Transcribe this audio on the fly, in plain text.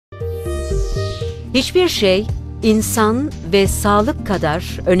Hiçbir şey insan ve sağlık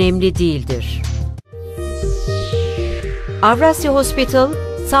kadar önemli değildir. Avrasya Hospital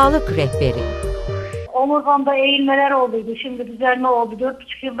Sağlık Rehberi. Omurgamda eğilmeler olduydu. Şimdi düzelme oldu.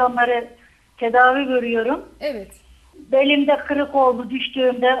 4,5 yıldan beri tedavi görüyorum. Evet. Belimde kırık oldu.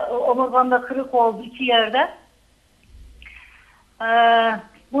 Düştüğümde omurgamda kırık oldu 2 yerde.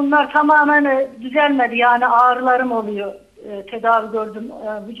 Bunlar tamamen düzelmedi. Yani ağrılarım oluyor. Tedavi gördüm.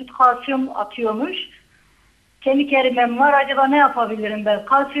 Vücut kalsiyum atıyormuş. Kemik erimem var. Acaba ne yapabilirim ben?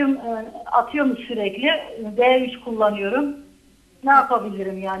 Kalsiyum atıyormuş sürekli. D3 kullanıyorum. Ne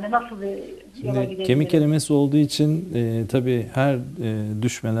yapabilirim yani? Nasıl bir yola gidebilirim? Kemik erimesi olduğu için tabii her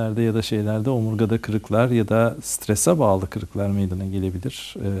düşmelerde ya da şeylerde omurgada kırıklar ya da strese bağlı kırıklar meydana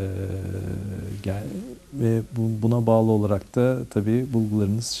gelebilir. Ve buna bağlı olarak da tabii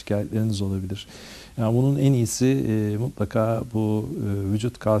bulgularınız, şikayetleriniz olabilir. Yani bunun en iyisi mutlaka bu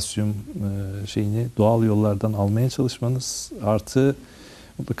vücut kalsiyum şeyini doğal yollardan almaya çalışmanız, artı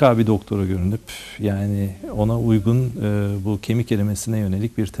mutlaka bir doktora görünüp yani ona uygun bu kemik erimesine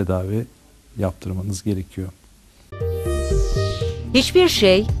yönelik bir tedavi yaptırmanız gerekiyor. Hiçbir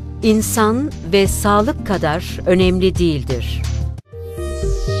şey insan ve sağlık kadar önemli değildir.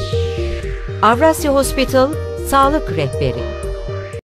 Avrasya Hospital Sağlık Rehberi.